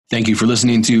Thank you for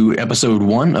listening to episode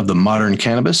 1 of The Modern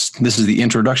Cannabis. This is the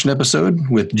introduction episode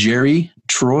with Jerry,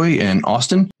 Troy, and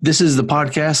Austin. This is the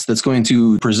podcast that's going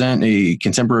to present a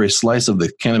contemporary slice of the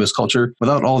cannabis culture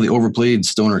without all the overplayed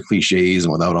stoner cliches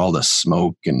and without all the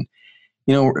smoke. And,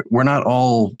 you know, we're not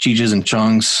all cheeches and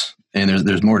chunks, and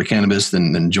there's more to cannabis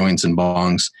than joints and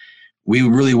bongs. We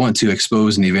really want to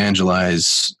expose and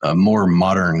evangelize a more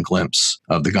modern glimpse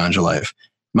of the ganja life.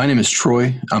 My name is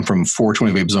Troy. I'm from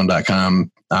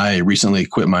 420vapezone.com. I recently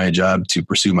quit my job to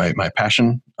pursue my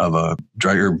passion of a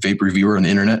dry herb vape reviewer on the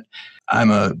internet. I'm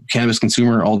a cannabis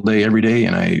consumer all day, every day,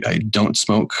 and I don't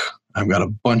smoke. I've got a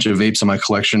bunch of vapes in my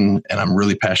collection, and I'm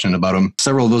really passionate about them.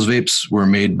 Several of those vapes were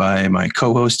made by my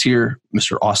co-host here,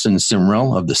 Mr. Austin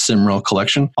Simrell of the Simrell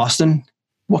Collection. Austin,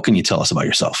 what can you tell us about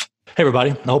yourself? Hey,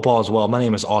 everybody. I hope all is well. My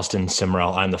name is Austin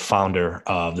Simrell. I'm the founder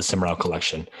of the Simrell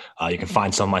Collection. You can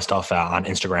find some of my stuff on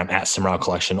Instagram at Simrell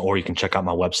Collection, or you can check out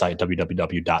my website,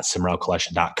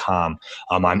 www.simrellcollection.com.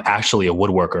 I'm actually a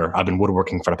woodworker. I've been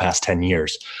woodworking for the past 10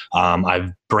 years.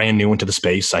 I'm brand new into the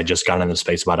space. I just got into the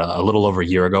space about a little over a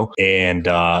year ago, and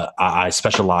I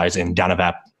specialize in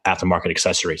down-of-app aftermarket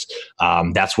accessories.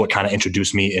 That's what kind of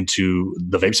introduced me into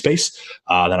the vape space.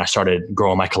 Then I started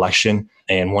growing my collection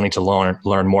and wanting to learn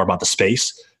more about the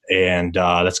space. And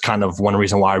that's kind of one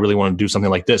reason why I really want to do something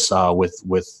like this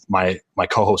with my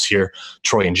co-hosts here,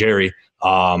 Troy and Jerry.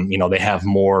 They have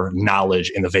more knowledge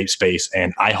in the vape space,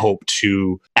 and I hope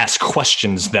to ask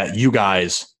questions that you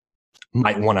guys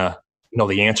might want to know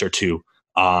the answer to,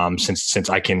 since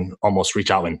I can almost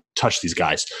reach out and touch these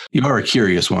guys. You are a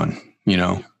curious one, you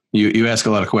know. You ask a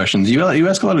lot of questions. You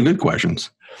ask a lot of good questions.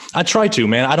 I try to,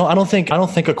 man. I don't think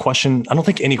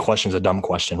any question is a dumb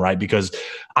question, right? Because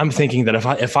I'm thinking that if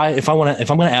I'm going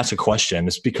to ask a question,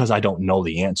 it's because I don't know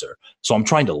the answer. So I'm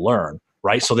trying to learn,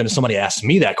 right? So then if somebody asks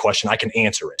me that question, I can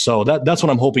answer it. So that's what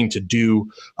I'm hoping to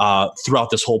do throughout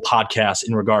this whole podcast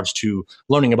in regards to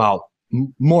learning about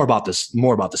more about the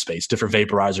space, different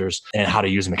vaporizers and how to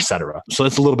use them, etc. So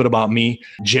that's a little bit about me.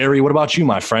 Jerry, what about you,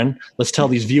 my friend? Let's tell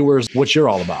these viewers what you're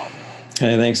all about.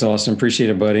 Hey, thanks, Austin. Appreciate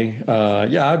it, buddy.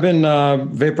 I've been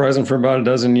vaporizing for about a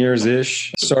dozen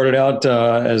years-ish. Started out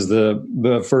as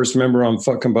the first member on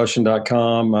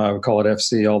fuckcombustion.com. We call it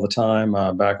FC all the time,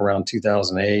 back around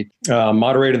 2008.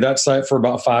 Moderated that site for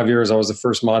about 5 years. I was the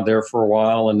first mod there for a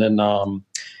while, and then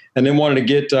wanted to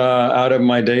get out of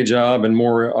my day job and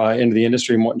more into the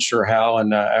industry and wasn't sure how.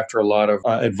 And after a lot of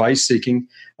advice seeking,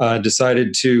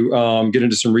 decided to get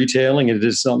into some retailing and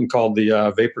did something called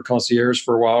the Vapor Concierge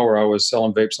for a while, where I was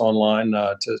selling vapes online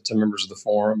to members of the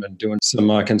forum and doing some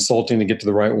consulting to get to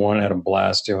the right one. I had a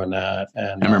blast doing that.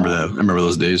 And I remember that. I remember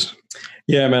those days.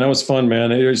 Yeah, man, it was fun, man.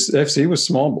 FC was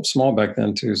small back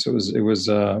then too. So it was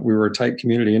we were a tight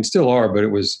community and still are, but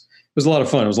it was a lot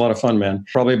of fun. It was a lot of fun, man.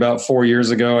 Probably about 4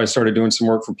 years ago, I started doing some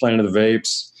work for Planet of the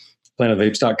Vapes,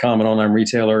 planetofvapes.com, an online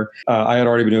retailer. I had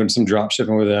already been doing some drop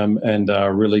shipping with them and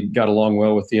really got along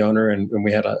well with the owner. And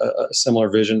we had a similar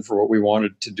vision for what we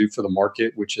wanted to do for the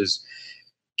market, which is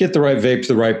get the right vape to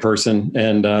the right person.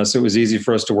 And so it was easy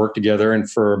for us to work together. And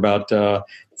for about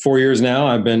 4 years now,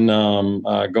 I've been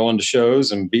going to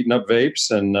shows and beating up vapes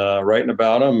and writing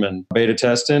about them and beta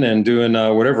testing and doing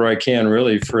whatever I can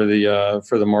really for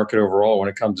the market overall when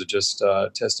it comes to just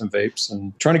testing vapes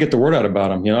and trying to get the word out about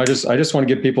them. You know, I just want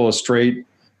to give people a straight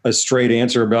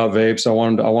answer about vapes. I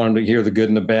want them to hear the good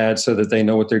and the bad so that they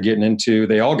know what they're getting into.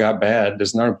 They all got bad.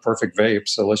 There's not a perfect vape,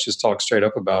 so let's just talk straight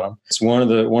up about them. It's one of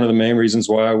the main reasons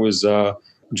why I was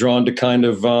drawn to kind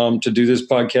of to do this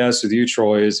podcast with you,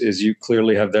 Troy, is you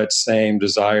clearly have that same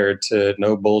desire to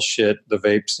no bullshit the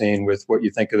vape scene with what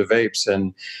you think of the vapes,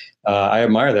 and I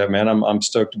admire that, man. I'm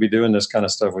stoked to be doing this kind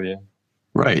of stuff with you.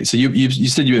 Right. So you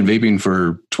said you've been vaping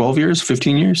for 12 years,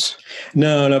 15 years?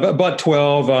 No, about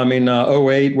 12. I mean,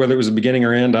 08, whether it was the beginning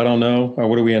or end, I don't know.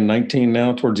 What are we in, 19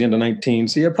 now, towards the end of 19?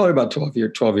 So yeah, probably about 12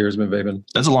 years been vaping.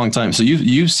 That's a long time. So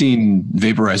you've seen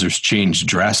vaporizers change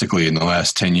drastically in the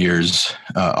last 10 years.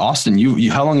 Austin,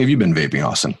 how long have you been vaping,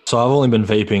 Austin? So I've only been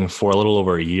vaping for a little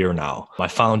over a year now. I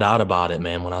found out about it,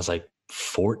 man, when I was like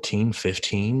 14,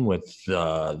 15 with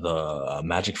the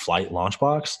Magic Flight launch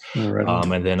box. Right.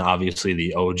 And then obviously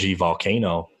the OG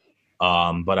Volcano.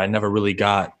 But I never really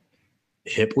got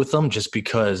hip with them just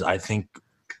because I think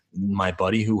my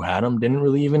buddy who had them didn't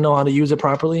really even know how to use it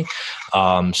properly.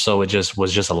 So it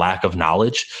was just a lack of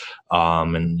knowledge.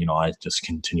 And, I just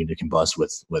continued to combust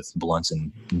with blunts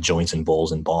and joints and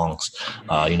bowls and bongs,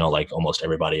 like almost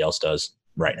everybody else does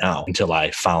right now until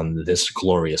I found this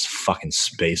glorious fucking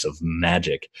space of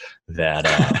magic that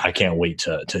I can't wait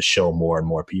to show more and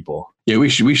more people. Yeah, we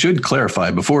should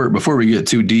clarify before we get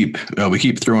too deep. We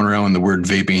keep throwing around the word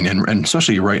vaping, and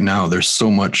especially right now, there's so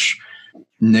much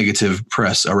negative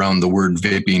press around the word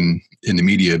vaping in the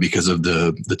media because of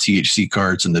the THC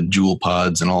carts and the Juul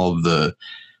pods and all of the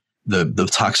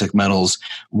toxic metals.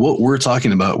 What we're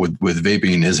talking about with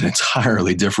vaping is an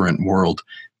entirely different world.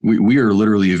 We are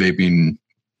literally vaping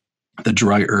the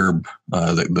dry herb,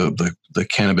 the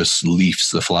cannabis leaves,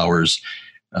 the flowers.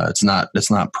 It's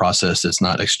not processed. It's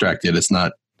not extracted. It's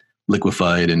not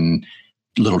liquefied in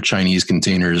little Chinese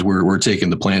containers. We're taking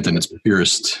the plant in its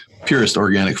purest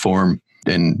organic form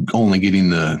and only getting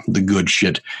the good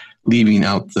shit, leaving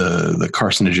out the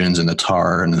carcinogens and the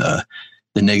tar and the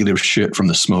negative shit from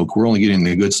the smoke. We're only getting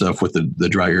the good stuff with the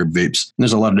dry herb vapes. And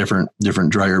there's a lot of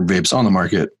different dry herb vapes on the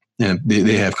market. And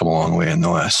they have come a long way in the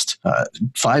last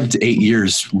 5 to 8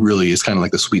 years, really is kind of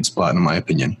like the sweet spot, in my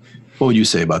opinion. What would you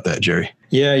say about that, Jerry?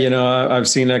 Yeah, I've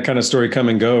seen that kind of story come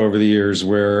and go over the years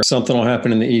where something will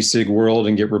happen in the e-cig world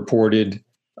and get reported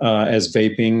as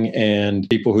vaping, and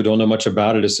people who don't know much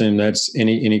about it assume that's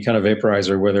any kind of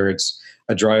vaporizer, whether it's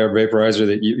a dry herb vaporizer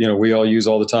that we all use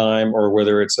all the time, or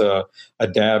whether it's a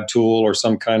dab tool or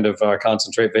some kind of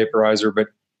concentrate vaporizer. But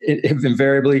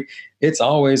invariably, it's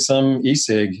always some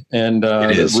e-cig. And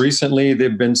recently,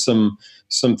 there've been some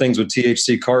things with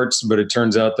THC carts, but it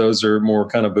turns out those are more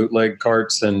kind of bootleg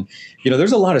carts. And,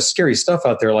 there's a lot of scary stuff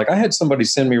out there. Like I had somebody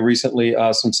send me recently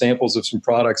some samples of some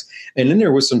products, and then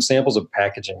there was some samples of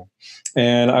packaging.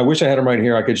 And I wish I had them right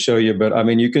here. I could show you, but I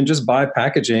mean, you can just buy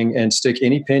packaging and stick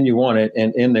any pin you want it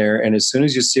and in there. And as soon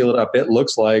as you seal it up, it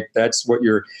looks like that's what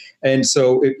you're. And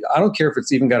so I don't care if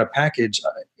it's even got a package.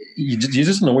 You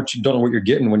just don't know what you're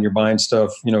getting when you're buying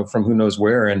stuff, from who knows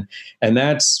where. And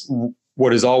that's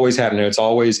what is always happening.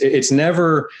 It's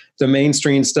never the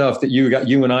mainstream stuff that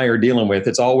you and I are dealing with.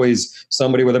 It's always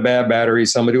somebody with a bad battery,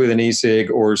 somebody with an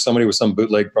e-cig, or somebody with some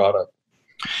bootleg product.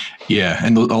 Yeah,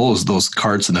 and all those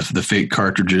carts and the fake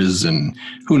cartridges, and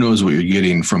who knows what you're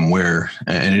getting from where.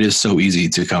 And it is so easy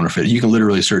to counterfeit. You can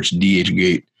literally search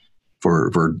DHgate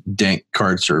for dank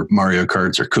carts or Mario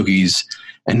carts or cookies,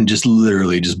 and just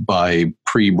literally just buy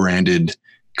pre-branded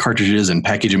cartridges and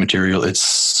packaging material. It's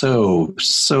so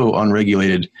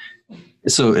unregulated.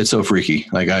 It's so freaky.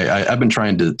 Like I've been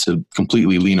trying to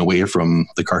completely lean away from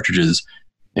the cartridges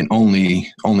and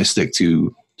only stick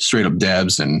to straight up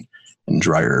dabs and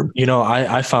dry herb.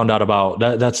 I found out about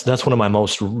that. That's one of my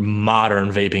most modern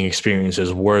vaping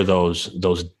experiences were those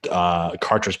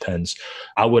cartridge pens.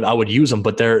 I would use them,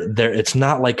 but they're it's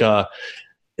not like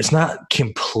it's not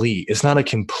complete. It's not a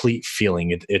complete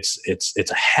feeling. It's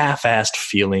a half-assed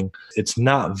feeling. It's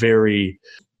not very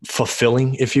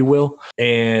fulfilling, if you will.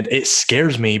 And it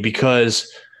scares me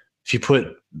because if you put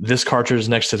this cartridge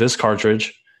next to this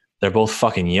cartridge, they're both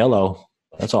fucking yellow.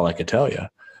 That's all I could tell you.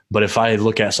 But if I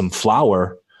look at some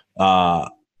flower, I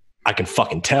can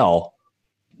fucking tell,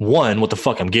 one, what the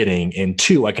fuck I'm getting, and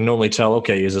two, I can normally tell,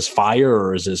 okay, is this fire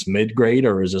or is this mid-grade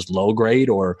or is this low-grade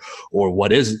or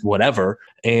whatever.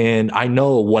 And I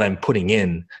know what I'm putting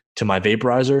in to my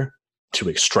vaporizer to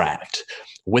extract.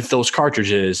 With those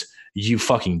cartridges, you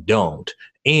fucking don't.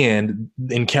 And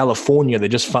in California, they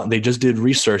just did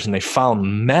research and they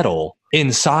found metal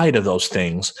inside of those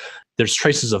things. There's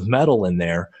traces of metal in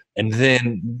there. And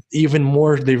then even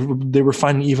more, they were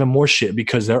finding even more shit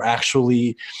because they're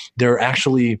actually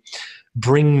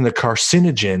bringing the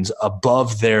carcinogens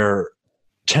above their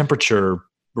temperature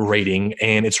rating,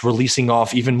 and it's releasing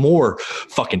off even more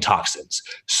fucking toxins.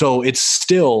 So it's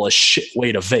still a shit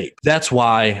way to vape. That's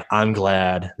why I'm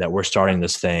glad that we're starting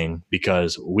this thing,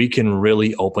 because we can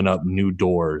really open up new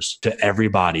doors to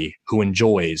everybody who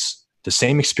enjoys the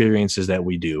same experiences that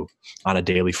we do on a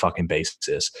daily fucking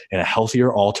basis in a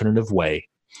healthier alternative way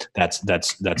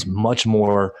that's much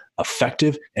more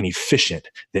effective and efficient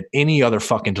than any other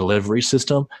fucking delivery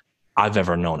system I've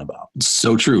ever known about.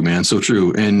 So true, man. So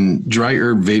true. And dry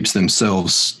herb vapes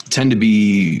themselves tend to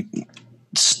be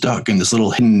stuck in this little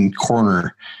hidden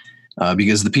corner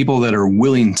because the people that are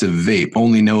willing to vape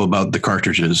only know about the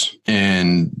cartridges,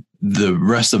 and the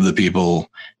rest of the people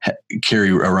carry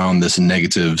around this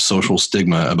negative social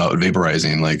stigma about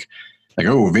vaporizing. Like,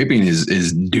 oh, vaping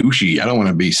is douchey. I don't want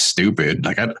to be stupid.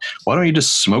 Like, why don't you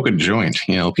just smoke a joint?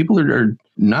 People are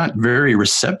not very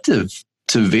receptive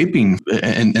to vaping,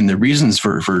 and the reasons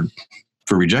for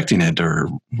rejecting it are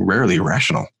rarely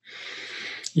rational.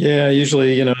 Yeah,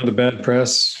 usually, the bad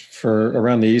press for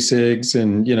around the e-cigs,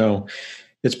 and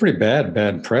it's pretty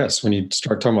bad press when you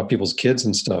start talking about people's kids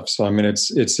and stuff. So I mean,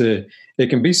 it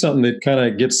can be something that kind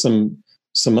of gets some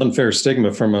some unfair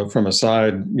stigma from a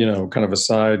side, kind of a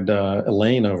side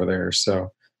lane over there.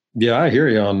 So yeah, I hear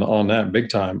you on that big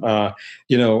time.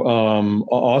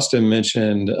 Austin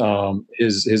mentioned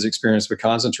his experience with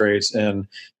concentrates, and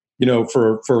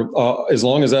for as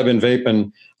long as I've been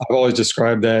vaping, I've always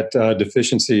described that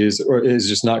deficiency is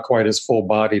just not quite as full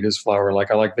bodied as flower.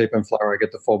 Like I like vaping flower, I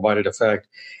get the full bodied effect.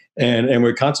 And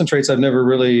with concentrates, I've never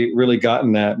really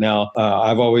gotten that. Now,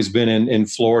 I've always been in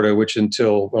Florida, which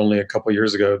until only a couple of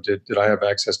years ago did I have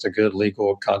access to good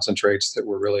legal concentrates that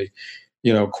were really,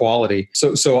 quality.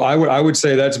 So I would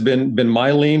say that's been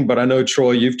my lean. But I know,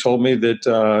 Troy, you've told me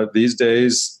that these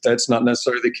days that's not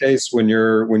necessarily the case when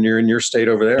you're in your state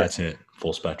over there. That's it,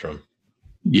 full spectrum.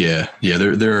 Yeah.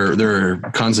 There are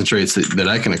concentrates that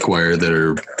I can acquire that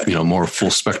are more full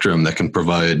spectrum that can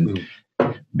provide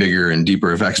bigger and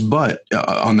deeper effects. But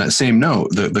on that same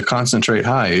note, the concentrate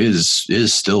high is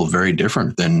still very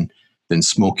different than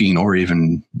smoking or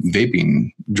even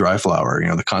vaping dry flower.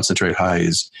 The concentrate high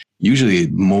is usually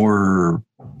more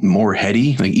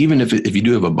heady. Like even if you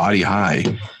do have a body high,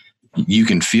 you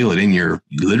can feel it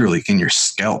literally in your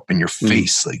scalp, in your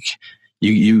face. Like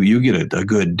you get a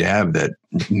good dab that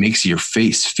makes your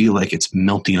face feel like it's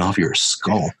melting off your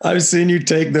skull. I've seen you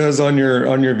take those on your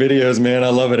videos, man. I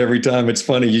love it every time. It's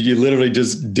funny. You literally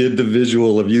just did the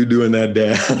visual of you doing that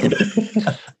dab.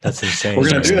 That's insane. We're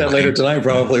going to do that later tonight,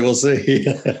 probably. We'll see.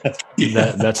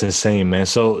 That's insane, man.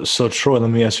 So Troy, let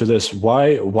me ask you this.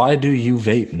 Why do you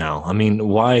vape now? I mean,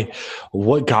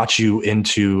 what got you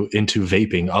into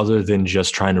vaping other than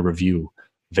just trying to review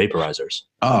vaporizers?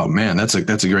 Oh man, that's a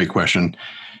great question.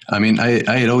 I mean,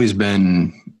 I had always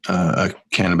been a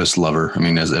cannabis lover. I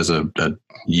mean, as a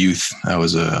youth, I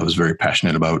was very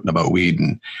passionate about weed,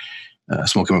 and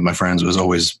smoking with my friends was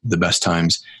always the best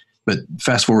times. But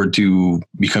fast forward to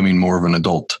becoming more of an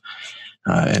adult,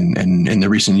 and in the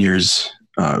recent years,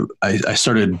 I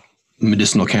started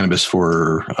medicinal cannabis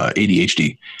for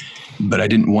ADHD, but I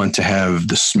didn't want to have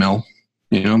the smell,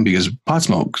 because pot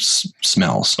smoke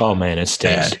smells. Oh man, it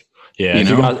stinks. Bad. Yeah,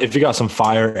 if you got some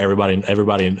fire,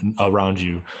 everybody around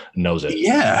you knows it.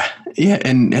 Yeah,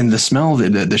 and the smell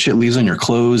that the shit leaves on your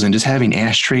clothes, and just having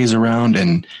ashtrays around,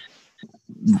 and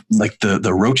like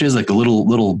the roaches, like the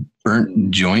little burnt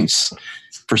joints.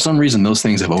 For some reason, those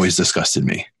things have always disgusted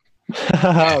me.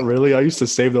 Really? I used to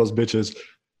save those bitches.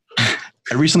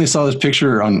 I recently saw this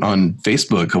picture on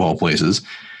Facebook of all places,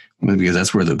 because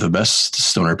that's where the best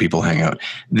stoner people hang out.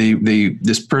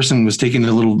 This person was taking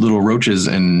the little roaches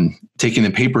and taking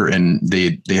the paper, and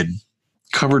they had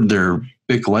covered their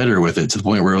Bic lighter with it to the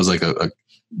point where it was like a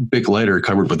Bic lighter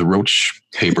covered with the roach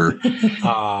paper.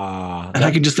 And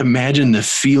I could just imagine the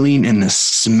feeling and the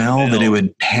smell that it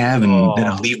would have and that it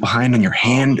would leave behind on your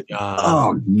hand.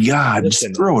 Oh God, Listen,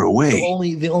 just throw it away.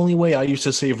 The only way I used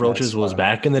to save roaches was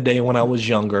back in the day when I was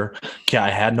younger. Okay, I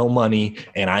had no money,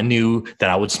 and I knew that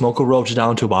I would smoke a roach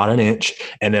down to about an inch,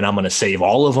 and then I'm going to save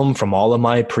all of them from all of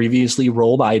my previously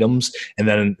rolled items. And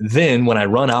then when I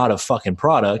run out of fucking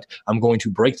product, I'm going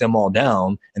to break them all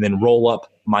down and then roll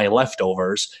up my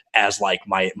leftovers as like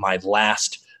my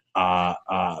last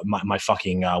my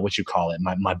fucking what you call it,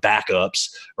 my backups,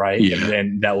 right? Yeah. And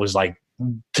then that was like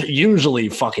usually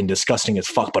fucking disgusting as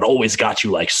fuck, but always got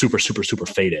you like super super super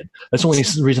faded. That's the only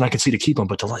reason I could see to keep them.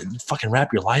 But to fucking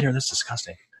wrap your lighter, that's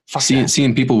disgusting.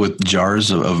 Seeing people with jars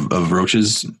of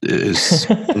roaches is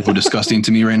so disgusting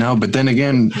to me right now. But then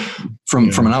again, from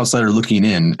an outsider looking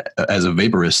in, as a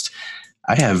vaporist,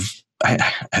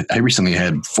 I recently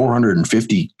had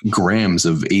 450 grams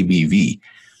of ABV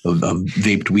of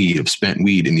vaped weed, of spent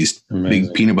weed in these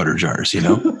big peanut butter jars.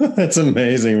 That's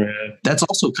amazing, man. That's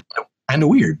also kind of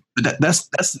weird. But that's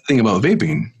the thing about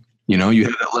vaping. You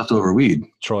have that leftover weed.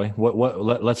 Troy,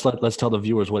 let's tell the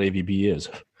viewers what ABV is.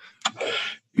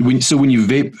 When you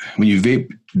vape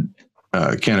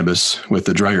cannabis with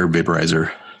the dry herb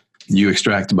vaporizer, you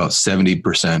extract about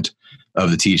 70% of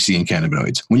the THC and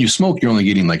cannabinoids. When you smoke, you're only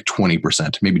getting like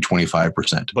 20%, maybe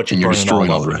 25%. But you're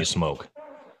destroying all the rest. When you smoke.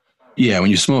 Yeah,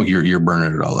 when you smoke, you're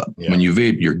burning it all up. Yeah. When you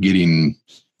vape, you're getting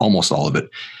almost all of it.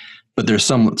 But there's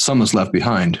some that's left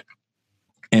behind,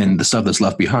 and the stuff that's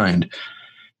left behind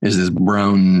is this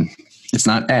brown. It's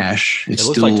not ash. It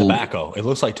looks like tobacco. It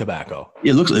looks like tobacco.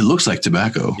 It looks like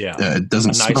tobacco. Yeah, it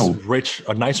doesn't smell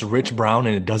a nice rich brown,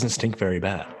 and it doesn't stink very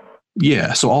bad.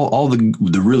 Yeah, so all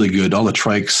the really good, all the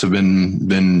trikes have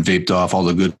been vaped off, all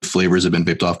the good flavors have been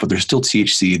vaped off, but there's still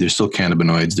THC, there's still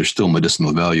cannabinoids, there's still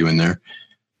medicinal value in there,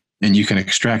 and you can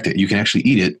extract it. You can actually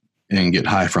eat it and get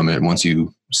high from it once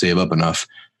you save up enough.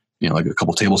 Like a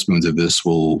couple tablespoons of this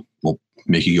will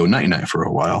make you go night-night for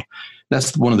a while.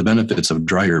 That's one of the benefits of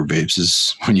dryer vapes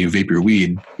is when you vape your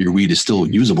weed is still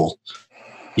usable.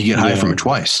 You get high from it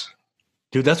twice.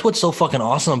 Dude, that's what's so fucking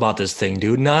awesome about this thing,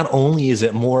 dude. Not only is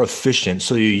it more efficient,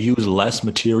 so you use less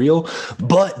material,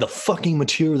 but the fucking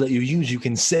material that you use, you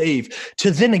can save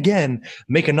to then again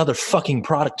make another fucking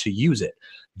product to use it.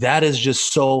 That is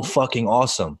just so fucking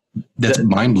awesome. That's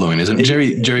mind blowing, isn't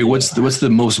it? Jerry, what's the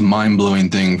most mind blowing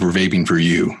thing for vaping for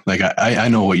you? Like I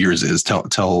know what yours is.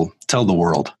 Tell the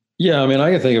world. Yeah, I mean, I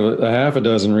can think of a half a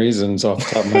dozen reasons off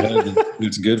the top of my head that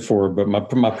it's good for, but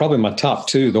probably my top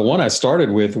two. The one I started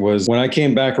with was when I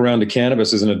came back around to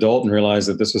cannabis as an adult and realized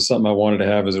that this was something I wanted to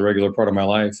have as a regular part of my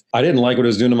life. I didn't like what it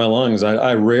was doing to my lungs.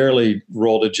 I rarely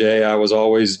rolled a J. I was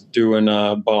always doing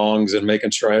bongs and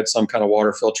making sure I had some kind of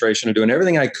water filtration and doing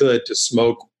everything I could to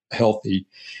smoke healthy,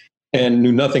 and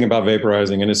knew nothing about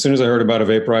vaporizing. And as soon as I heard about a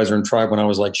vaporizer and tried one, I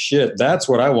was like, shit, that's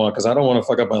what I want, because I don't want to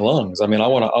fuck up my lungs. I mean, I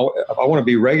want to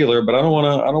be regular, but I don't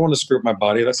want to screw up my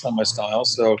body. That's not my style.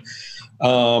 So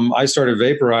I started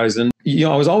vaporizing.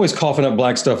 I was always coughing up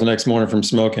black stuff the next morning from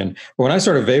smoking. But when I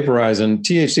started vaporizing,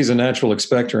 THC is a natural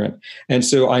expectorant. And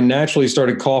so I naturally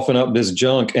started coughing up this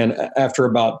junk. And after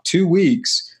about 2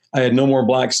 weeks, I had no more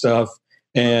black stuff.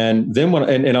 And then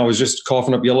and I was just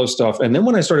coughing up yellow stuff. And then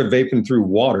when I started vaping through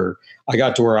water, I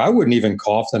got to where I wouldn't even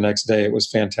cough the next day. It was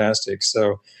fantastic.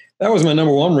 So that was my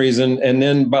number one reason. And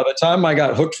then by the time I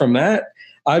got hooked from that,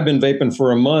 I'd been vaping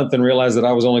for a month and realized that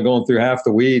I was only going through half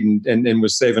the weed and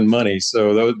was saving money.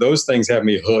 So those things have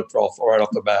me hooked right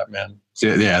off the bat, man.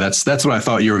 Yeah, that's what I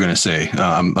thought you were going to say.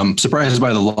 I'm surprised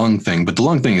by the lung thing, but the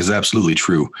lung thing is absolutely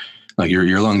true. Like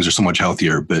your lungs are so much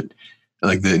healthier, but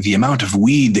like the amount of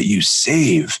weed that you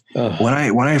save. When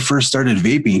I first started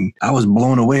vaping, I was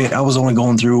blown away. I was only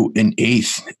going through an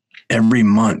eighth every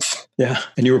month. Yeah.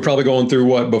 And you were probably going through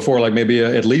what before, like maybe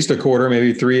at least a quarter,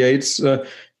 maybe 3/8.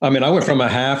 I mean, I went from a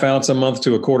half ounce a month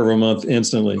to a quarter of a month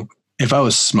instantly. If I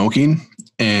was smoking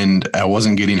and I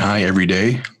wasn't getting high every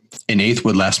day, an eighth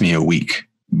would last me a week,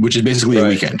 which is basically a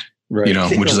weekend. Right.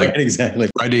 Which is like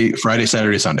exactly Friday,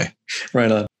 Saturday, Sunday.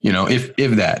 Right on.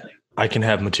 If that. I can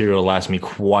have material last me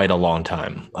quite a long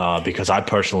time because I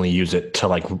personally use it to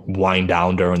like wind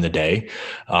down during the day,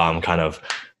 kind of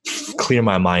clear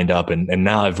my mind up. And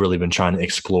now I've really been trying to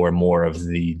explore more of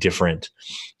the different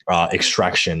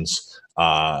extractions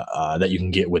that you can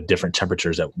get with different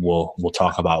temperatures that we'll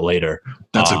talk about later.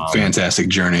 That's a fantastic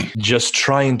journey. Just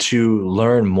trying to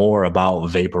learn more about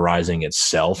vaporizing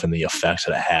itself and the effects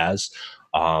that it has.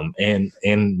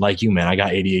 And like you, man, I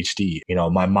got ADHD.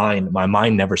 My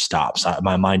mind never stops.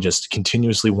 My mind just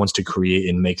continuously wants to create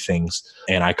and make things.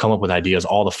 And I come up with ideas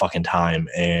all the fucking time.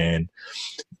 And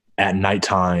at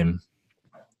nighttime,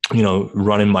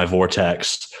 running my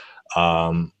Vortex,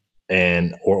 or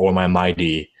my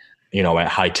Mighty, at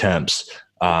high temps,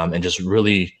 and just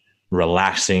really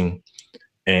relaxing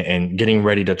and getting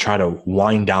ready to try to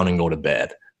wind down and go to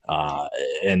bed.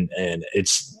 And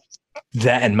it's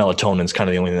that, and melatonin is kind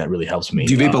of the only thing that really helps me.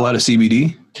 Do you vape a lot of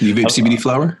CBD? Do you vape CBD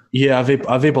flower? Yeah, I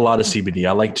vape a lot of CBD.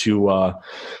 I like to,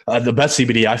 the best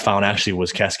CBD I found actually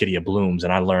was Cascadia Blooms.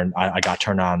 And I learned, I got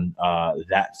turned on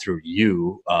that through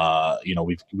you.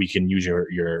 We can use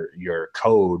your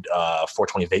code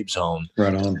 420 Vape Zone.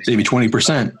 Right on. Save you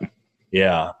 20%.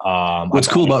 Yeah. What's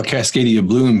cool about Cascadia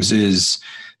Blooms is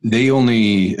they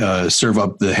only serve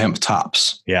up the hemp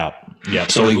tops. Yeah. Yeah.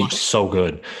 So it looks so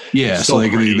good. Yeah. So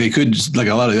like they could, like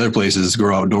a lot of the other places,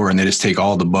 grow outdoor and they just take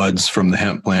all the buds from the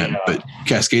hemp plant, but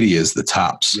Cascadia is the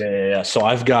tops. Yeah. So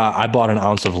I bought an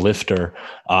ounce of Lifter.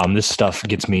 This stuff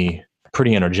gets me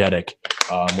pretty energetic,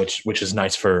 which is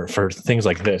nice for things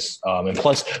like this. And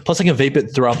plus I can vape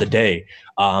it throughout the day,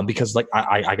 because like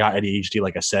I got ADHD,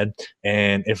 like I said,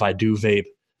 and if I do vape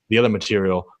the other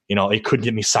material, it could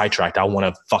get me sidetracked. I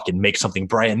want to fucking make something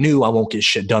brand new. I won't get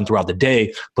shit done throughout the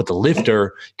day, but the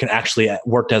Lifter can actually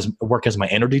work as my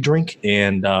energy drink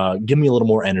and give me a little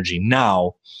more energy.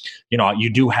 Now, you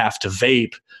do have to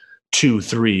vape 2,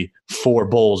 3, 4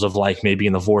 bowls of like maybe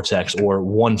in the Vortex, or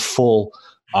one full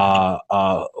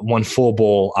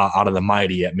bowl out of the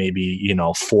Mighty at maybe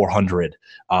 400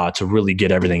 to really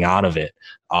get everything out of it.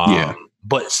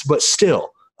 But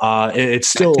still. It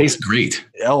still tastes great.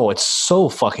 Oh, it's so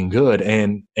fucking good.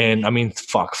 And I mean,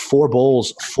 fuck, 4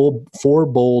 bowls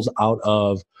out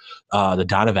of the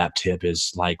Dynavap tip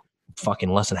is like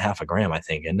fucking less than half a gram, I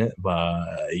think, isn't it? But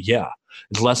yeah,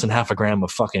 it's less than half a gram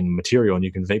of fucking material, and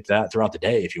you can vape that throughout the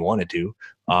day if you wanted to.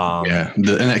 And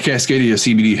that Cascadia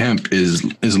CBD hemp is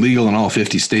legal in all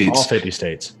 50 states. All 50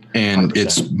 states. And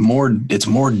 100%. it's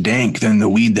more dank than the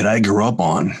weed that I grew up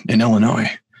on in Illinois.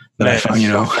 that I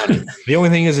found, The only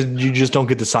thing is that you just don't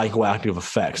get the psychoactive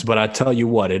effects. But I tell you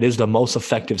what, it is the most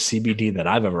effective CBD that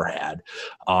I've ever had,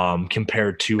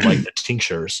 compared to like the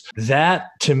tinctures. That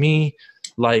to me,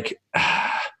 like,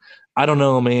 I don't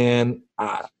know, man.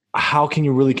 How can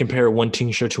you really compare one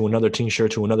tincture to another tincture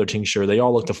to another tincture? They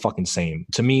all look the fucking same.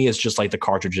 To me, it's just like the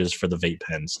cartridges for the vape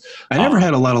pens. I never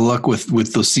had a lot of luck with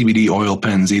those CBD oil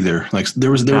pens either. Like there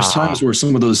was times where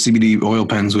some of those CBD oil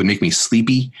pens would make me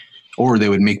sleepy, or they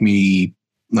would make me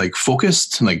like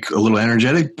focused, like a little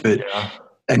energetic. But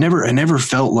I never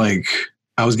felt like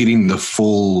I was getting the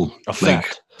full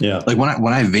effect. Like when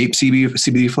I vape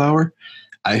CBD flower,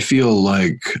 I feel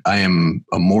like I am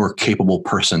a more capable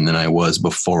person than I was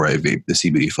before I vaped the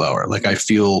CBD flower. Like I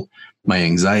feel my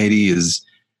anxiety is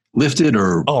lifted,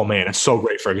 or oh man, it's so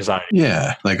great for anxiety.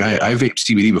 Yeah, like I vape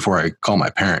CBD before I call my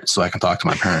parents, so I can talk to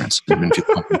my parents and feel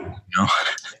comfortable.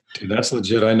 Dude, that's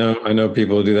legit. I know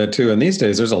people who do that too. And these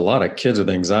days, there's a lot of kids with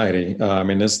anxiety. I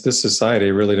mean, this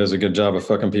society really does a good job of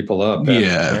fucking people up.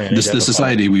 The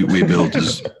society we built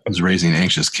is raising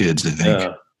anxious kids, I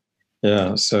think.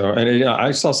 Yeah. So, and I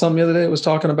saw something the other day that was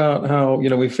talking about how,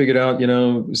 we figured out, the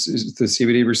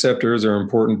CBD receptors are an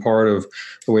important part of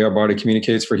the way our body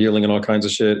communicates for healing and all kinds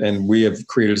of shit. And we have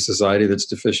created a society that's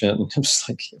deficient. And I'm just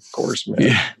like, of course, man.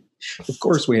 Yeah. Of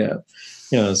course we have.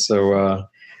 Yeah. So,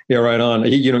 right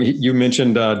on. You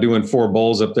mentioned doing 4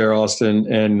 bowls up there, Austin.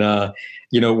 And,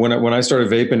 when I started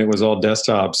vaping, it was all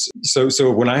desktops.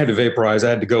 So when I had to vaporize, I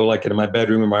had to go like into my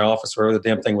bedroom or my office, wherever the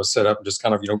damn thing was set up, and just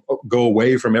kind of, go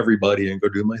away from everybody and go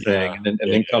do my thing and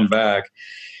then come back.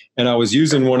 And I was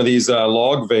using one of these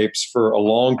log vapes for a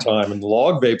long time. And the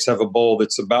log vapes have a bowl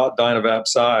that's about Dynavap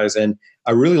size. And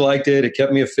I really liked it. It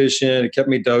kept me efficient. It kept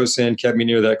me dosing, kept me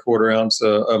near that 1/4 ounce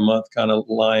a month kind of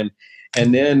line.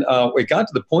 And then it got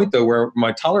to the point, though, where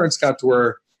my tolerance got to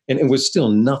where, and it was still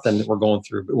nothing that we're going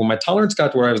through. But when my tolerance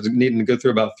got to where I was needing to go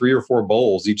through about 3 or 4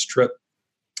 bowls each trip,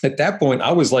 at that point,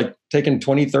 I was like taking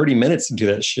 20, 30 minutes to do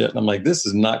that shit. And I'm like, this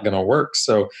is not going to work.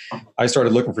 So I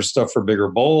started looking for stuff for bigger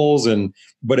bowls.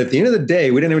 But at the end of the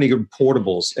day, we didn't have any good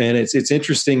portables. And it's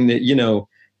interesting that,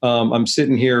 I'm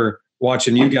sitting here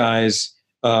watching you guys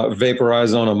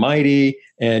vaporize on a Mighty,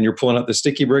 and you're pulling out the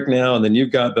sticky brick now. And then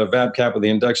you've got the Vap Cap with the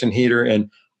induction heater,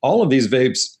 and all of these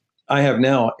vapes I have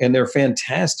now, and they're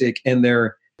fantastic, and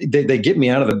they get me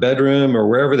out of the bedroom or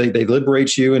wherever. They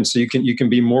liberate you, and so you can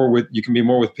be more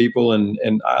with people,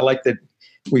 and I like that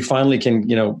we finally can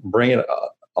bring it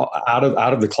out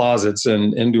of the closets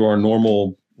and into our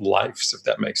normal lives, if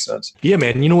that makes sense. Yeah,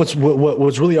 man. You know what's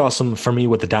really awesome for me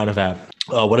with the Dynavap,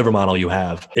 whatever model you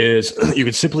have, is you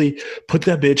can simply put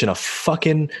that bitch in a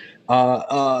fucking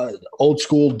old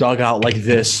school dugout like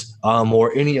this,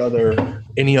 or any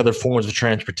other forms of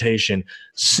transportation.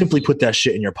 Simply put that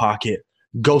shit in your pocket,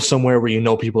 go somewhere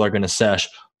where people are going to sesh,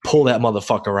 pull that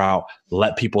motherfucker out,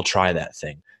 let people try that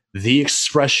thing. The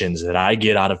expressions that I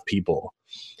get out of people,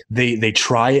 they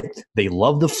try it, they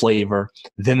love the flavor,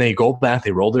 then they go back,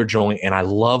 they roll their joint, and I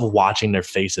love watching their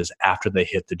faces after they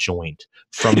hit the joint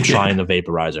from trying the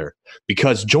vaporizer,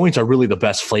 because joints are really the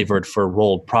best flavored for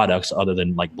rolled products other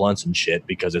than like blunts and shit,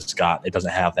 because it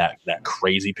doesn't have that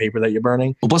crazy paper that you're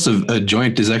burning. Well, plus a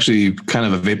joint is actually kind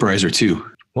of a vaporizer too.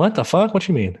 What the fuck? What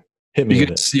you mean? Hit me with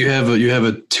it. You have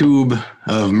a tube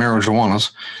of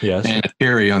marijuanas, yes, and a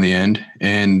cherry on the end,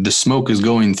 and the smoke is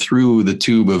going through the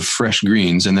tube of fresh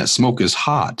greens, and that smoke is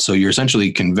hot. So you're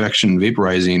essentially convection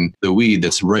vaporizing the weed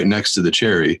that's right next to the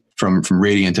cherry from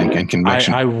radiant and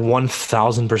convection. I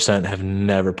 1000% have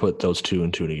never put those 2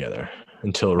 and 2 together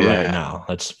until right now.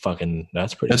 That's pretty.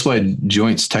 That's why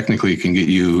joints technically can get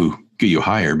you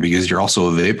higher, because you're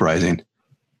also vaporizing.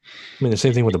 I mean, the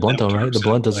same thing with the blunt, though, right? The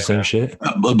blunt does the same shit.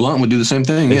 A blunt would do the same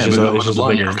thing. It's but just a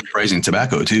blunt, you're vaporizing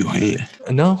tobacco too. Yeah.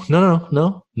 No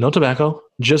tobacco.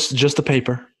 Just the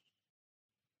paper.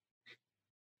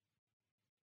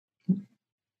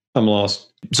 I'm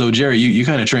lost. So, Jerry, you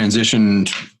kind of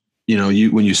transitioned.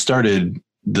 When you started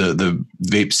the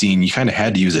vape scene, you kind of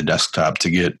had to use a desktop to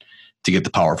get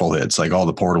the powerful hits. Like all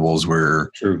the portables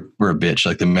were a bitch.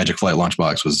 Like the Magic Flight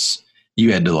lunchbox was,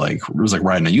 you had to it was like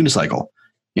riding a unicycle.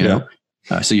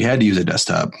 So you had to use a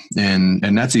desktop,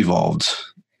 and that's evolved.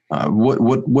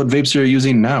 What vapes are you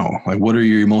using now? Like, what are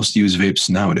your most used vapes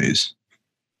nowadays?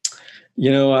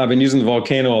 I've been using the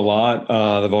Volcano a lot,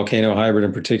 the Volcano Hybrid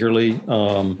in particularly.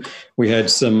 We had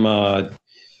some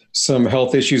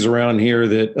health issues around here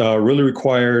that really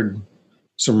required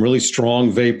some really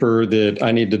strong vapor that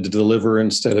I needed to deliver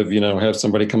instead of, have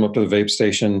somebody come up to the vape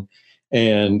station.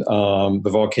 And the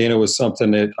Volcano was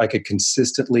something that I could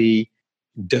consistently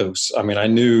dose. I mean, I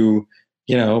knew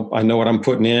I know what I'm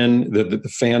putting in. The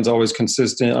fan's always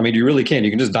consistent. I mean, you really can. You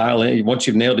can just dial in. Once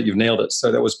you've nailed it, you've nailed it.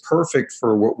 So that was perfect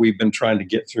for what we've been trying to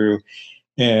get through.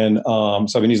 And so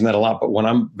I've been using that a lot. But when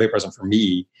I'm vaporizing for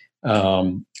me,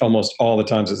 almost all the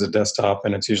times it's a desktop,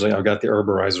 and it's usually I've got the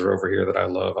Herborizer over here that I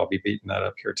love. I'll be beating that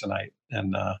up here tonight,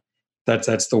 and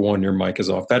that's the one. Your mic is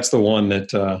off. That's the one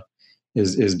that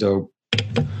is dope.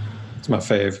 It's my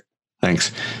fave.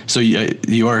 Thanks. So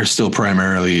you are still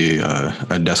primarily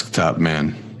a desktop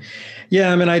man.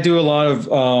 Yeah, I mean, I do a lot of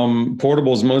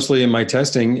portables, mostly in my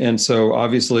testing, and so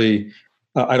obviously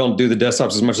I don't do the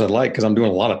desktops as much as I'd like because I'm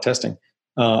doing a lot of testing.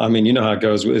 I mean, you know how it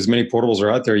goes. As many portables are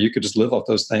out there, you could just live off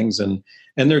those things, and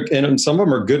some of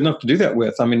them are good enough to do that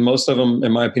with. I mean, most of them,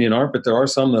 in my opinion, aren't, but there are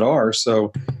some that are.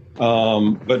 So,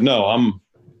 but no,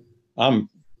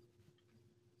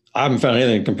 I haven't found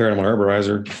anything compared to my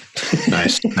Herborizer.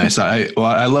 Nice.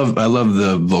 I love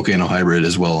the Volcano Hybrid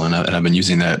as well, and I've been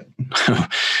using that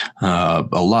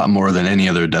a lot more than any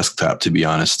other desktop, to be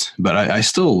honest. But I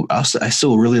still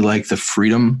really like the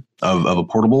freedom of a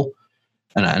portable,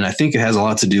 and I think it has a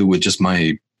lot to do with just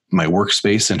my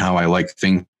workspace and how I like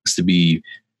things to be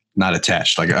not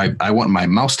attached. Like I want my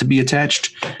mouse to be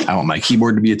attached. I want my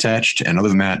keyboard to be attached. And other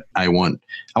than that, I want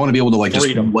to be able to like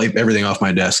just wipe everything off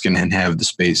my desk and have the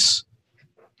space.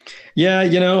 Yeah.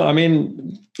 I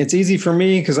mean, it's easy for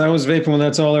me because I was vaping when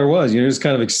that's all there was, just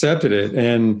kind of accepted it.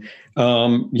 And,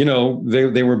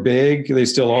 they were big, they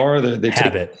still are, they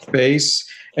take space,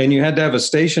 and you had to have a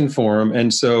station for them.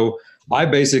 And so I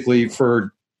basically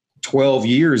for 12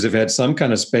 years have had some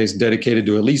kind of space dedicated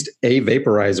to at least a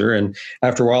vaporizer. And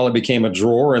after a while it became a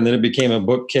drawer, and then it became a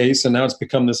bookcase, and now it's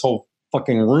become this whole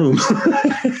fucking room.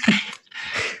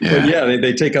 But yeah,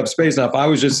 they take up space. Now,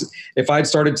 if I'd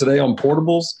started today on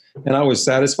portables and I was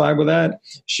satisfied with that,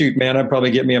 shoot, man, I'd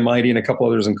probably get me a Mighty and a couple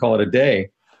others and call it a day.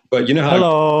 But you know how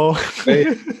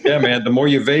yeah, man, the more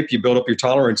you vape, you build up your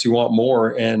tolerance, you want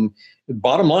more. And the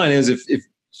bottom line is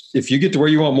if you get to where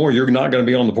you want more, you're not going to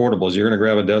be on the portables. You're going to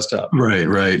grab a desktop. Right.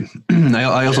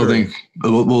 I also think,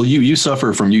 well, you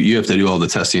suffer from, you have to do all the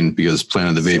testing because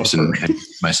Planet of the Vapes and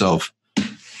myself,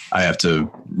 I have to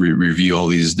review all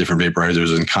these different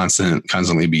vaporizers and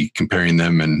constantly be comparing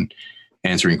them and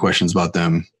answering questions about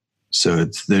them. So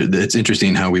it's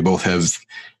interesting how we both have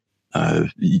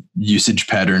usage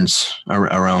patterns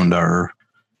around our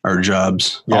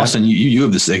jobs. Yeah. Austin, you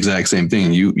have this exact same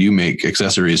thing. You make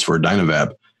accessories for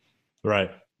Dynavap.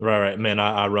 Right. Man,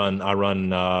 I run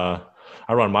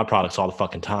my products all the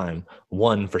fucking time.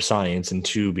 One, for science, and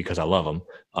two, because I love them.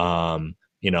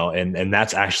 And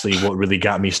that's actually what really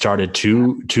got me started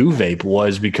to vape,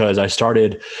 was because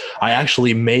I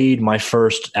actually made my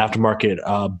first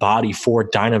aftermarket body for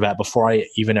Dynavap before I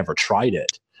even ever tried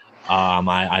it.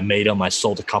 I made them, I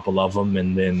sold a couple of them,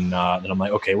 and then I'm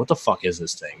like, okay, what the fuck is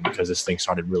this thing? Because this thing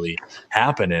started really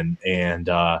happening, and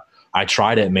I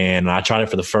tried it, man. And I tried it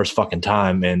for the first fucking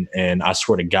time, and I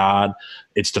swear to God,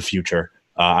 it's the future.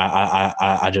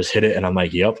 I just hit it, and I'm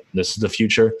like, yep, this is the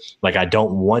future. Like, I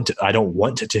don't want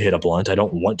to hit a blunt. I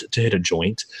don't want to hit a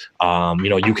joint.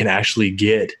 You can actually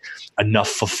get enough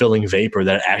fulfilling vapor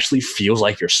that it actually feels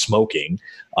like you're smoking.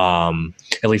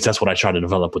 At least that's what I try to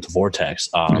develop with the Vortex.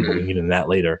 But we can get into that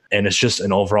later. And it's just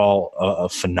an overall a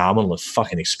phenomenal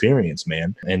fucking experience,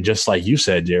 man. And just like you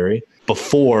said, Jerry,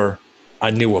 before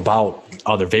I knew about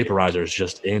other vaporizers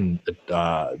just in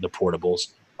the portables,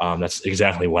 that's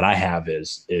exactly what I have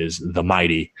is the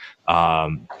Mighty,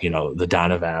 the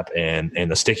Dynavap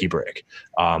and the Sticky Brick,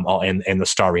 and the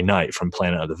Starry Night from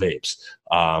Planet of the Vapes,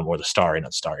 or the Starry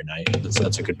Night.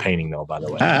 That's a good painting though, by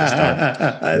the way.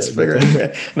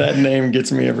 That name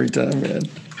gets me every time, man.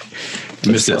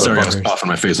 Missed it. Sorry, I was coughing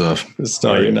my face off. The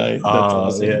Starry Night. That's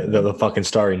awesome. Yeah, the fucking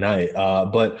Starry Night.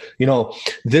 But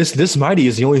this Mighty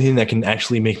is the only thing that can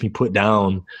actually make me put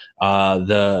down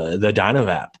the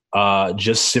Dynavap,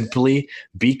 just simply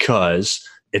because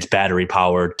it's battery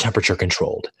powered, temperature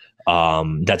controlled.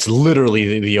 That's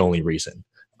literally the only reason.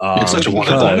 It's such a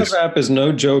wonderful. Dynavap is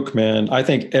no joke, man. I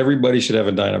think everybody should have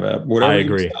a Dynavap. Whatever I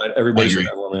agree. Decide, everybody should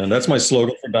have one, man. That's my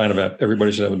slogan for Dynavap.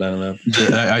 Everybody should have a Dynavap.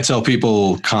 I tell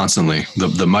people constantly,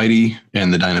 the Mighty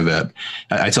and the Dynavap.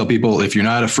 I tell people, if you're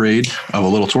not afraid of a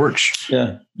little torch,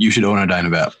 you should own a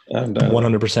Dynavap.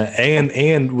 100%.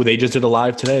 And they just did a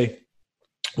live today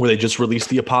where they just released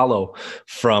the Apollo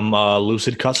from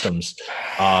Lucid Customs.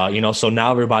 So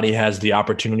now everybody has the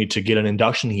opportunity to get an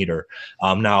induction heater.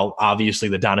 Now, obviously,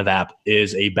 the Dynavap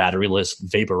is a batteryless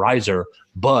vaporizer,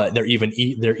 but they're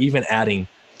even adding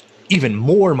even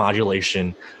more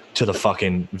modulation to the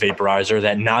fucking vaporizer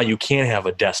that now you can have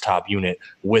a desktop unit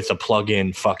with a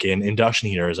plug-in fucking induction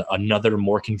heater is another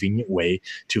more convenient way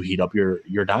to heat up your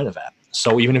Dynavap.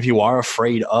 So even if you are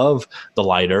afraid of the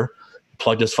lighter,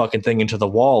 plug this fucking thing into the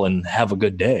wall and have a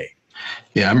good day.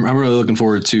 Yeah, I'm really looking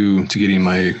forward to getting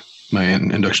my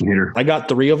induction heater. I got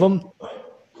 3 of them,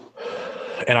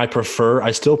 and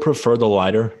I still prefer the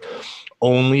lighter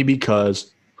only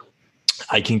because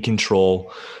I can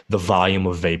control the volume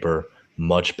of vapor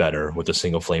much better with a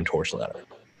single flame torch lighter.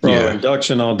 Bro, Yeah.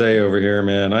 induction all day over here,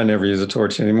 man. I never use a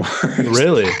torch anymore.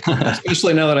 Really?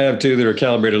 Especially now that I have 2 that are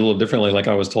calibrated a little differently, like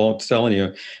I was telling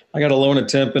you. I got a low and a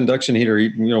temp induction heater,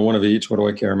 one of each. What do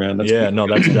I care, man?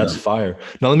 That's fire.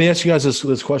 Now let me ask you guys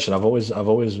this question. I've always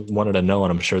wanted to know,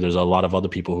 and I'm sure there's a lot of other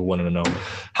people who want to know.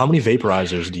 How many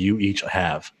vaporizers do you each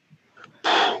have?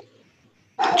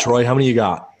 Troy, how many you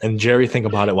got? And Jerry, think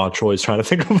about it while Troy's trying to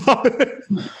think about it.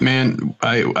 Man,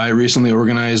 I recently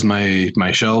organized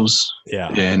my shelves,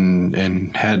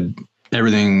 and had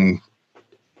everything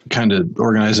kind of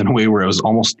organized in a way where it was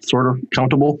almost sort of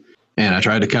countable. And I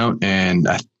tried to count, and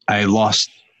I lost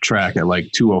track at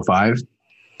like 205.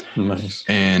 Nice.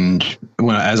 And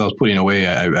as I was putting away,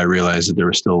 I realized that there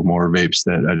were still more vapes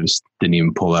that I just didn't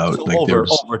even pull out. So like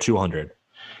over 200.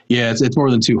 Yeah, it's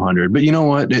more than 200. But you know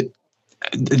what?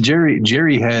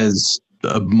 Jerry has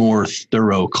a more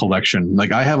thorough collection.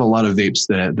 Like I have a lot of vapes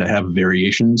that have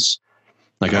variations.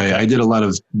 Like I did a lot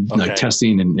of like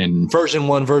testing and version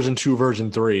 1, version 2,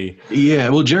 version 3. Yeah,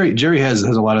 well, Jerry has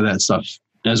a lot of that stuff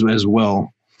as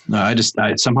well. I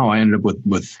somehow ended up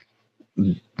with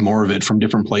more of it from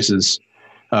different places,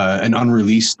 and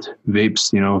unreleased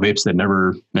vapes. Vapes that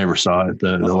never saw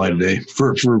the light of day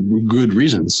for good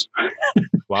reasons.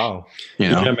 Wow.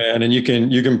 Yeah, man, and you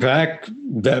can pack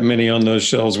that many on those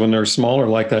shelves when they're smaller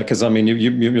like that. Because I mean,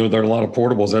 you there are a lot of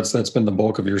portables. That's been the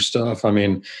bulk of your stuff. I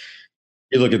mean,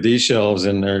 you look at these shelves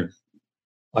and they're,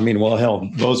 I mean, well, hell,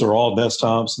 those are all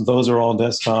desktops. Those are all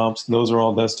desktops. Those are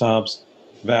all desktops.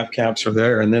 Vap caps are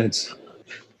there, and then it's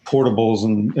portables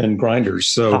and grinders.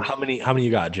 So how many you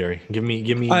got, Jerry? Give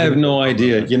me. I have no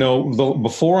idea.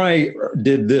 Before I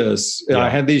did this, I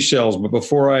had these shelves, but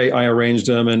before I arranged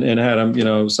them and had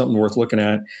them, something worth looking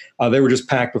at, they were just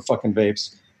packed with fucking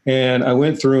vapes. And I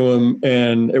went through them,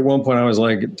 and at one point I was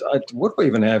like, what do I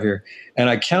even have here? And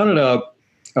I counted up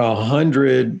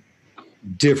 100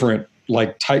 different,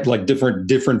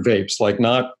 different vapes, like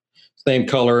not same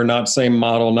color, not same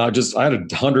model, not just, I had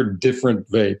 100 different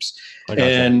vapes.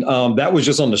 And that was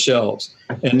just on the shelves.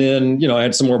 And then, I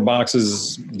had some more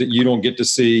boxes that you don't get to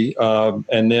see.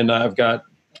 And then I've got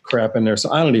crap in there.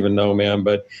 So I don't even know, man.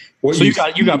 But you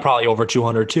got probably over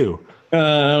 200 too. I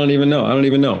don't even know.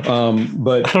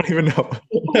 But I don't even know.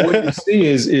 What you see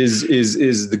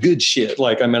is the good shit.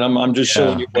 Like, I mean, I'm just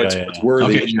showing you what's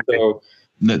worthy. Okay. So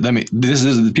this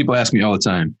is people ask me all the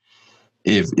time.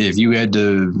 If you had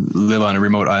to live on a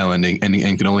remote island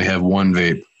and could only have one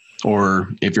vape, or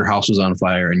if your house was on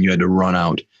fire and you had to run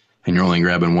out and you're only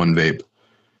grabbing one vape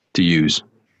to use,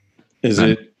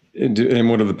 and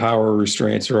what are the power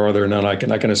restraints, or are there none? I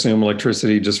can assume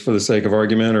electricity just for the sake of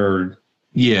argument, or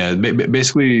yeah,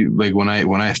 basically, like when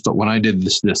I did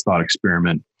this thought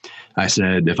experiment, I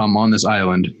said if I'm on this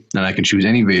island and I can choose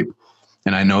any vape,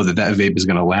 and I know that vape is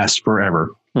going to last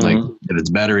forever. Mm-hmm. Like if it's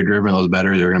battery driven, those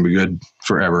batteries are going to be good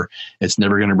forever. It's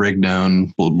never going to break down.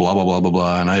 Blah blah blah blah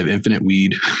blah. And I have infinite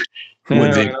weed.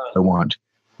 What vape I want.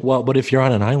 Well, but if you're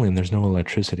on an island, there's no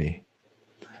electricity.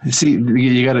 See,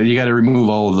 you gotta remove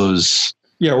all of those.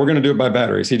 Yeah, we're going to do it by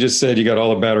batteries. He just said you got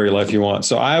all the battery life you want.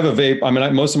 So I have a vape. I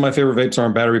mean, most of my favorite vapes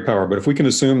aren't battery powered, but if we can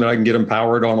assume that I can get them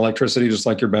powered on electricity, just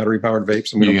like your battery powered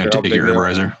vapes, and we you got to take your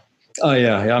herborizer. Oh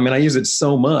yeah. I mean, I use it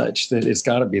so much that it's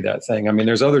got to be that thing. I mean,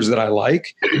 there's others that I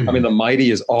like. I mean, the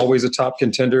Mighty is always a top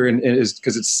contender, and is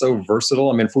because it's so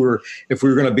versatile. I mean, if we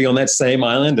were going to be on that same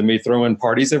island and be throwing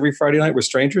parties every Friday night with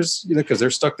strangers, because they're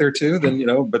stuck there too, then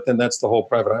but then that's the whole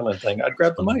private island thing. I'd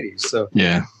grab the Mighty. So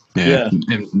yeah.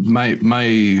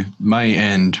 My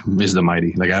end is the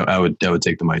Mighty. Like I would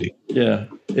take the Mighty. Yeah,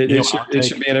 it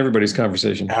should be in everybody's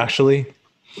conversation. Actually,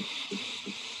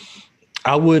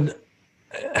 I would.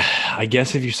 I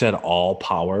guess if you said all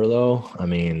power, though, I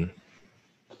mean,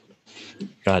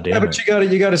 goddamn. Yeah, but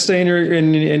you got to stay in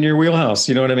your wheelhouse.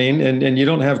 You know what I mean? And you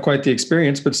don't have quite the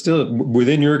experience, but still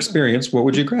within your experience, what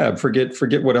would you grab?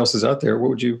 Forget what else is out there. What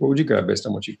would you grab based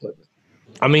on what you played with?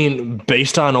 I mean,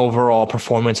 based on overall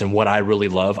performance and what I really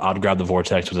love, I'd grab the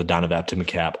Vortex with a Dynavap Tip and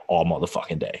Cap all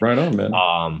motherfucking day. Right on,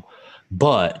 man.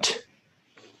 But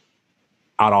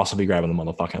I'd also be grabbing the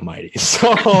motherfucking Mighty.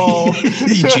 So,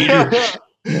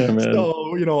 yeah, man.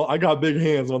 So, I got big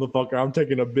hands, motherfucker. I'm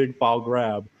taking a big foul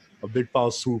grab. a big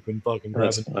foul swoop and fucking grab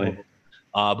That's it. funny.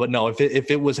 But no, if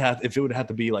it would have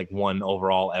to be like one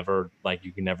overall ever, like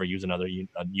you can never use another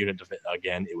unit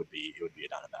again, it would be a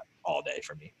Dynavap all day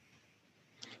for me.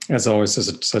 That's always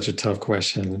such a tough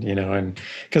question, and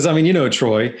because I mean,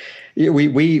 Troy,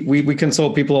 we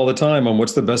consult people all the time on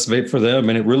what's the best vape for them,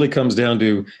 and it really comes down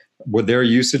to what their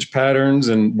usage patterns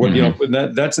and what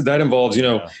that involves,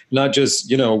 not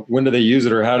just when do they use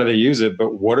it or how do they use it,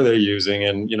 but what are they using,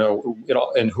 and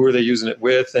and who are they using it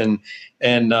with,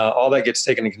 and all that gets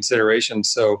taken into consideration.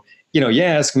 So. You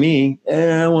ask me,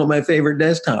 I want my favorite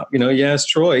desktop. You ask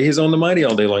Troy, he's on the Mighty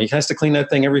all day long. He has to clean that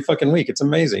thing every fucking week. It's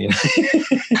amazing.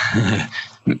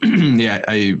 Yeah,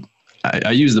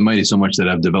 I use the Mighty so much that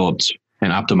I've developed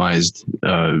and optimized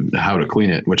how to clean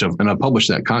it, and I've published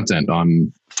that content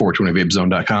on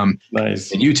 420vapezone.com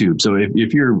Nice. and YouTube. So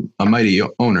if you're a Mighty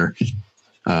owner,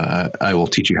 I will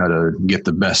teach you how to get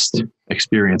the best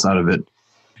experience out of it.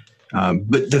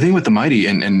 But the thing with the Mighty,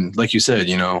 and like you said,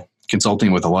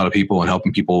 consulting with a lot of people and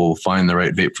helping people find the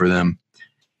right vape for them,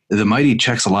 the Mighty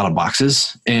checks a lot of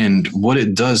boxes. And what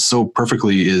it does so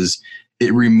perfectly is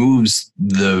it removes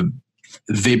the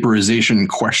vaporization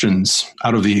questions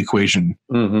out of the equation.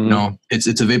 Mm-hmm. It's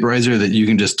a vaporizer that you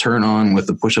can just turn on with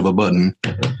the push of a button,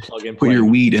 put your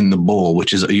weed in the bowl,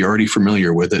 which is, you're already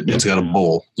familiar with it. It's got a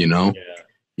bowl, you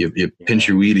pinch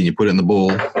your weed and you put it in the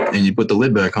bowl and you put the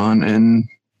lid back on and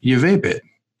you vape it.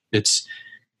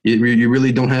 You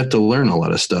really don't have to learn a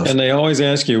lot of stuff. And they always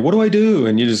ask you, what do I do?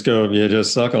 And you just go, you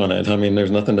just suck on it. I mean, there's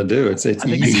nothing to do. It's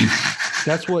easy.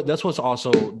 That's what's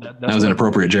also. That was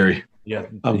inappropriate, Jerry. Yeah.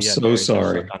 I'm so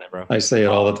sorry. I say it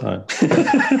all the time.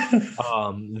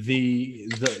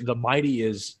 The Mighty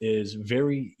is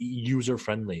very user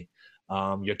friendly.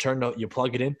 You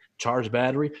plug it in, charge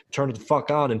battery, turn it the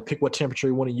fuck on, and pick what temperature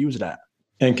you want to use it at.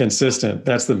 And consistent.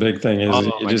 That's the big thing. Is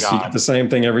you get the same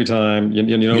thing every time. You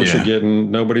know what you're getting.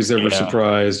 Nobody's ever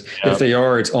surprised. If they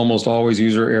are, it's almost always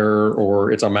user error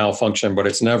or it's a malfunction, but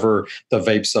it's never the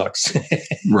vape sucks.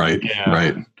 Right.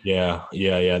 Right. Yeah.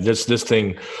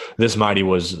 This Mighty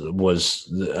was.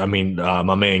 I mean,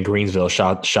 my man Greensville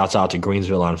shouts out to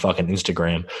Greensville on fucking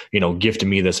Instagram. Gifted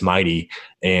me this Mighty,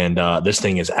 and this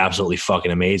thing is absolutely fucking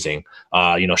amazing.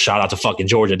 Shout out to fucking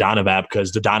Georgia Dynavap,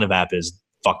 because the Dynavap is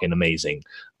fucking amazing.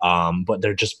 But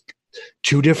they're just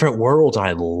two different worlds.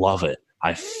 I love it.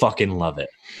 I fucking love it.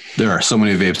 There are so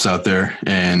many vapes out there,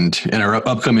 and in our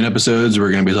upcoming episodes,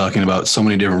 we're going to be talking about so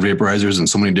many different vaporizers and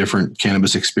so many different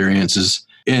cannabis experiences.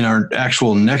 In our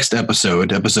actual next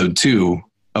episode 2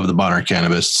 of the Modern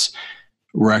Cannabis,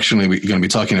 we're actually going to be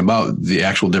talking about the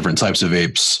actual different types of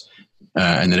vapes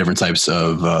and the different types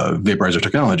of vaporizer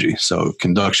technology. So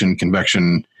conduction,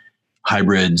 convection,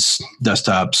 hybrids,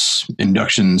 desktops,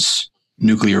 inductions,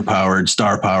 nuclear powered,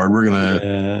 star powered. We're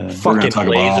gonna talk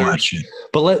about all that shit.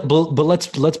 But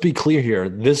let's be clear here.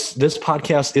 This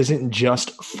podcast isn't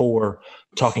just for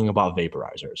talking about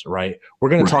vaporizers, right? We're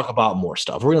going to talk about more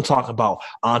stuff. We're going to talk about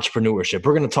entrepreneurship.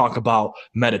 We're going to talk about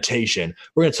meditation.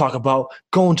 We're going to talk about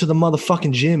going to the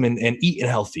motherfucking gym and eating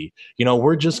healthy.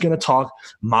 We're just going to talk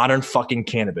modern fucking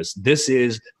cannabis. This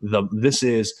is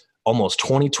almost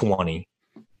 2020.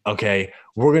 Okay,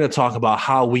 we're going to talk about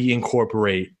how we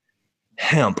incorporate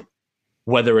hemp,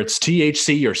 whether it's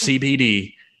THC or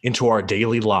CBD, into our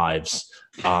daily lives,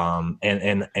 and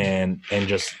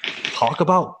just talk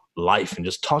about life and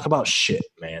just talk about shit,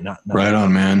 man. Not right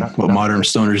on, man. What modern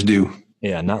stoners do.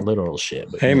 Yeah, not literal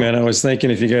shit. But hey, man, I was thinking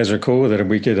if you guys are cool with it,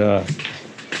 we could,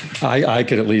 I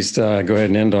could at least go ahead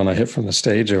and end on a hit from the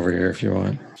stage over here if you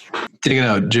want. Take it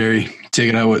out, Jerry.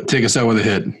 Take us out with a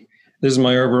hit. This is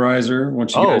my herborizer. I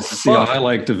want you guys to see how I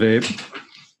like to vape.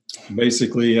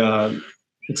 Basically,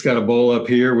 it's got a bowl up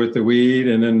here with the weed,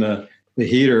 and then the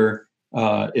heater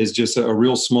is just a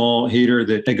real small heater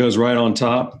that it goes right on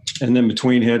top. And then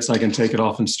between hits, I can take it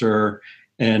off and stir.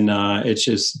 And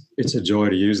it's a joy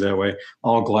to use that way.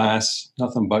 All glass,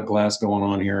 nothing but glass going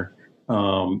on here.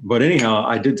 But anyhow,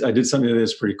 I did something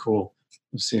that's pretty cool.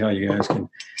 Let's see how you guys can.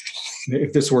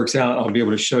 If this works out, I'll be able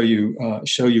to show you what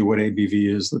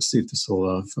ABV is. Let's see if this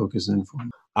will focus in for me.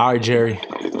 All right, Jerry,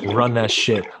 run that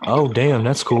shit. Oh, damn,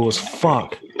 that's cool as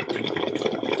fuck.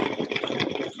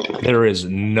 There is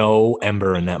no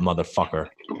ember in that motherfucker.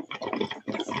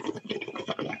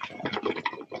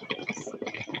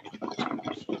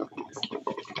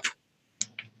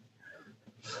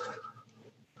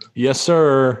 Yes,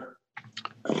 sir.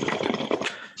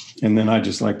 And then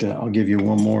I'll give you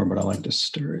one more, but I like to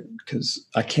stir it because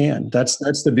I can. That's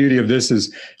the beauty of this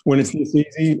is when it's this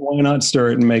easy, why not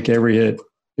stir it and make every hit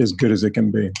as good as it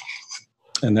can be?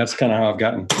 And that's kind of how I've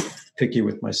gotten picky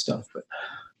with my stuff. But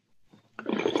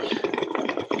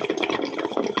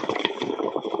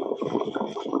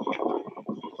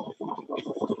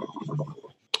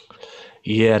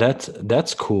Yeah,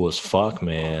 that's cool as fuck,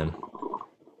 man.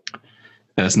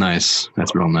 That's nice.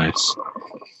 That's real nice.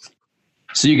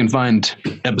 So you can find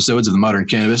episodes of the Modern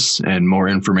Cannabis and more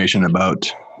information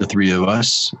about the three of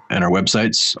us and our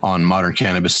websites on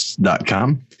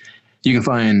moderncannabis.com. You can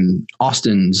find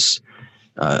Austin's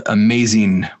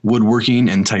amazing woodworking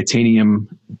and titanium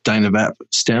Dynavap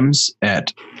stems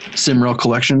at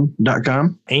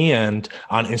simrelcollection.com. And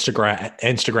on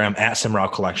Instagram at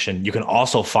Simrel Collection. You can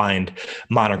also find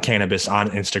Modern Cannabis on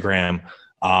Instagram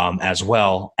as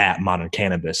well at Modern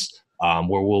Cannabis,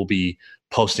 where we'll be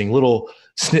posting little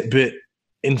snippet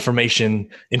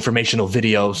informational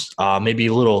videos, maybe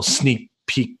little sneak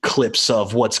peek clips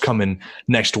of what's coming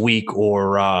next week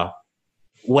or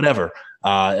whatever.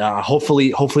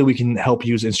 Hopefully we can help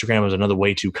use Instagram as another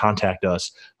way to contact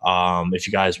us if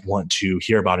you guys want to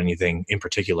hear about anything in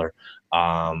particular,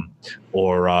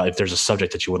 or if there's a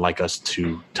subject that you would like us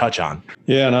to touch on.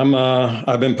 Yeah, and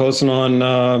I've been posting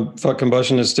on Fuck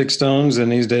Combustion to Stick Stones,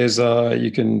 and these days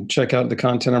you can check out the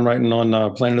content I'm writing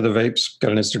on Planet of the Vapes.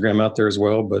 Got an Instagram out there as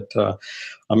well, but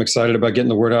I'm excited about getting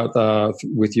the word out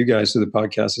with you guys through the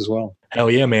podcast as well. Hell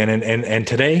yeah, man. And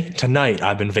tonight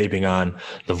I've been vaping on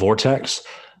the Vortex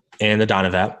and the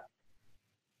Dynavap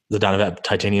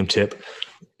titanium tip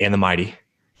and the Mighty.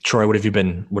 Troy, what have you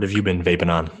been vaping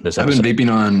on this episode? I've been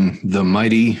vaping on the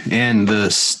Mighty and the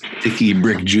Sticky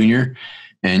Brick Junior,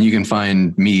 and you can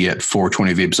find me at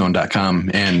 420vapezone.com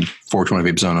and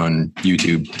 420vapezone on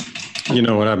YouTube. You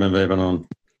know what I've been vaping on.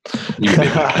 You can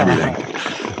vape on everything.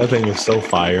 That thing is so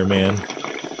fire, man.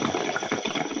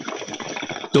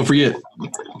 Don't forget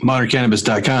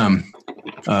moderncannabis.com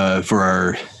for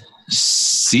our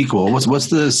sequel. What's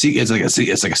the sequel? It's like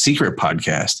a secret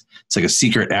podcast. It's like a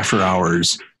secret after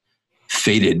hours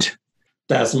faded.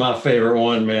 That's my favorite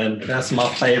one, man. That's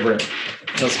my favorite.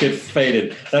 Let's get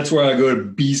faded. That's where I go to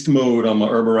beast mode on my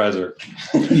herborizer.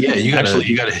 Yeah, you gotta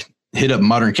hit up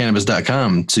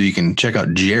moderncannabis.com so you can check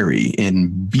out Jerry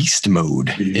in beast mode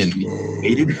in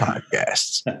faded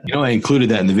podcasts. You know, I included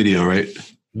that in the video, right?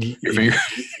 Your finger.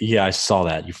 Yeah, I saw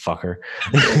that, you fucker.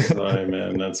 That's fine,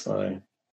 man. That's fine.